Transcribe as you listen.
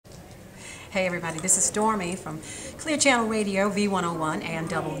Hey everybody, this is Stormy from Clear Channel Radio, V101 and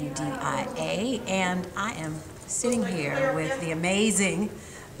WDIA, and I am sitting here with the amazing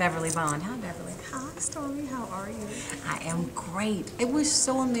Beverly Bond. Hi Beverly. Hi Stormy, how are you? I am great. It was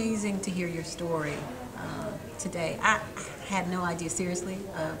so amazing to hear your story today. I had no idea, seriously,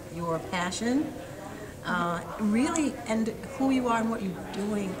 of your passion. Really, and who you are and what you're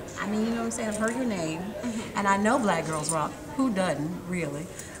doing. I mean, you know what I'm saying? I've heard your name, and I know Black Girls Rock. Who doesn't, really?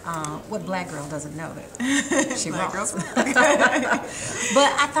 What black girl doesn't know that she rocks? But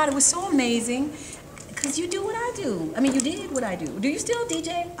I thought it was so amazing because you do what I do. I mean, you did what I do. Do you still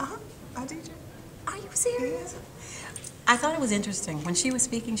DJ? I DJ. Are you serious? I thought it was interesting. When she was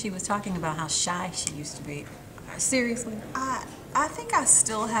speaking, she was talking about how shy she used to be. Seriously? I think I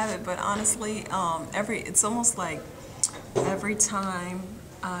still have it, but honestly, it's almost like every time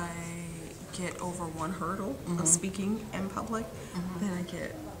I get over one hurdle of speaking in public, then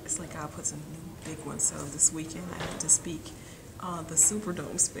it's like God puts a new big one. So this weekend I had to speak on the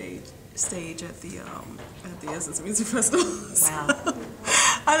Superdome stage at the Essence Music Festival. Wow.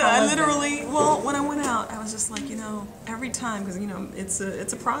 I literally, well, when I went out, I was just like, every time, because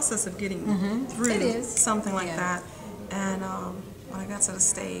it's a process of getting through something like that. And when I got to the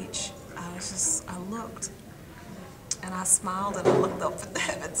stage, I looked, and I smiled, and I looked up at the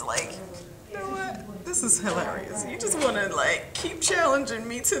heavens like, you know what? This is hilarious. You just want to keep challenging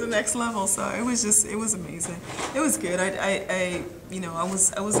me to the next level. So it was amazing. It was good. I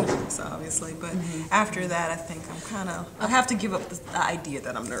was nervous, obviously, but after that, I think I have to give up the idea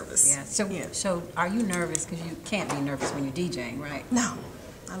that I'm nervous. Yeah. So are you nervous? Because you can't be nervous when you're DJing, right? No,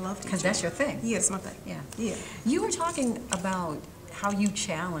 I love DJing. Because that's your thing. Yeah, it's my thing. Yeah. You were talking about how you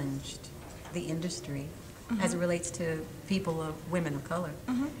challenged the industry as it relates to women of color.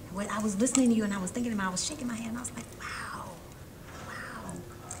 When I was listening to you and I was thinking about it, I was shaking my head and I was like, wow.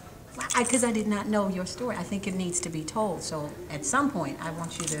 Because I did not know your story. I think it needs to be told. So at some point, I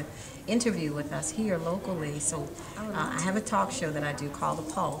want you to interview with us here locally. So I have a talk show that I do called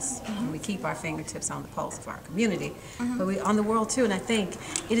The Pulse. And we keep our fingertips on the pulse of our community, but we on the world too. And I think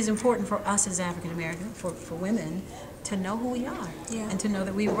it is important for us as African American, for women, to know who we are and to know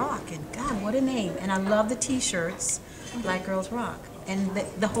that we rock. And God, what a name. And I love the t-shirts, Black Girls Rock, and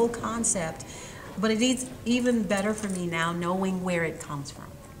the whole concept. But it is even better for me now knowing where it comes from.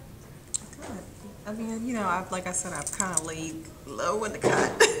 Good. I mean, like I said, I've kind of laid low in the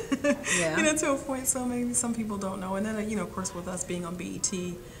cut. To a point, so maybe some people don't know. And then, of course, with us being on BET,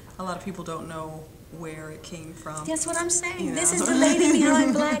 a lot of people don't know where it came from. That's what I'm saying. This is the lady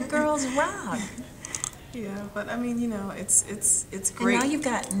behind Black Girls Rock. Yeah, but I mean, it's great. And now you've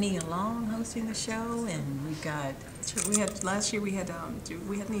got Nia Long hosting the show, and we've got. Last year we had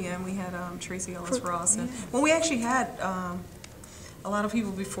Nia and we had Tracy Ellis Ross, and we actually had a lot of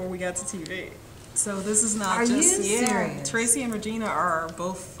people before we got to TV. So this is not serious? Tracy and Regina are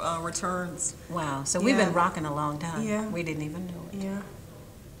both returns. Wow. So we've been rocking a long time. Yeah. We didn't even know it. Yeah.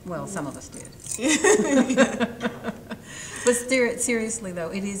 Well, some of us did. But seriously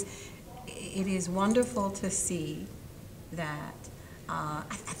though, it is wonderful to see that. I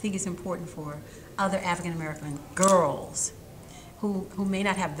think it's important for other African American girls who may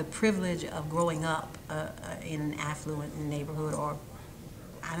not have the privilege of growing up in an affluent neighborhood, or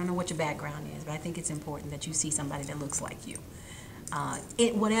I don't know what your background is, but I think it's important that you see somebody that looks like you,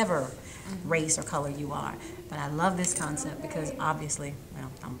 whatever race or color you are. But I love this concept because obviously,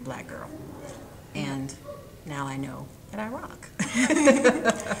 well, I'm a black girl, and now I know that I rock.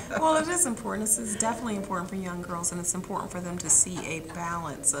 Well, it is important. It's definitely important for young girls, and it's important for them to see a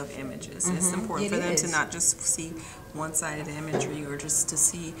balance of images. It's important for them to not just see one-sided imagery, or just to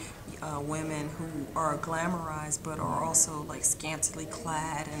see women who are glamorized but are also scantily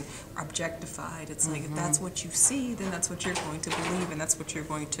clad and objectified. It's like if that's what you see, then that's what you're going to believe, and that's what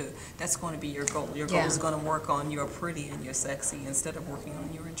that's going to be your goal. Your goal is going to work on your pretty and your sexy instead of working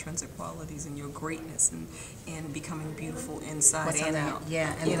on your intrinsic qualities and your greatness and becoming beautiful inside and out.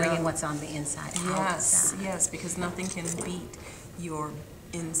 Yeah, and bringing what's on the inside out. Yes, because nothing can beat your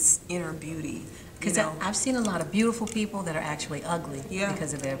inner beauty. Because I've seen a lot of beautiful people that are actually ugly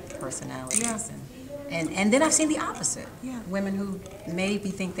because of their personalities. And then I've seen the opposite. Women who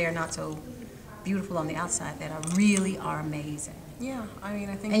maybe think they're not so beautiful on the outside that really are amazing. Yeah, I mean,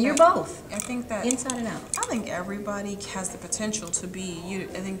 I think. And you're both. I think that inside and out. I think everybody has the potential to be.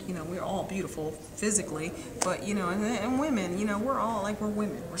 I think we're all beautiful physically, but and women, we're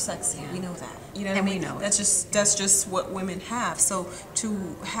women. We're sexy. We know that. And we know that's just what women have. So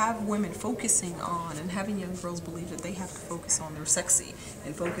to have women focusing on and having young girls believe that they have to focus on their sexy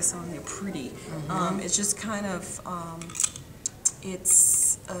and focus on their pretty, it's just kind of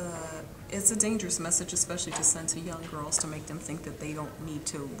it's it's a dangerous message, especially to send to young girls, to make them think that they don't need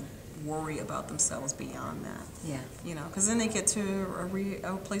to worry about themselves beyond that. Yeah. You know, because then they get to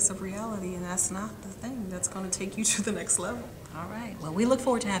a place of reality, and that's not the thing that's going to take you to the next level. All right. Well, we look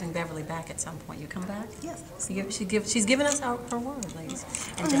forward to having Beverly back at some point. You come back? Yes. She's given us her word, ladies.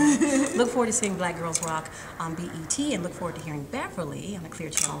 And look forward to seeing Black Girls Rock on BET, and look forward to hearing Beverly on a Clear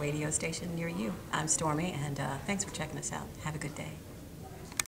Channel radio station near you. I'm Stormy, and thanks for checking us out. Have a good day.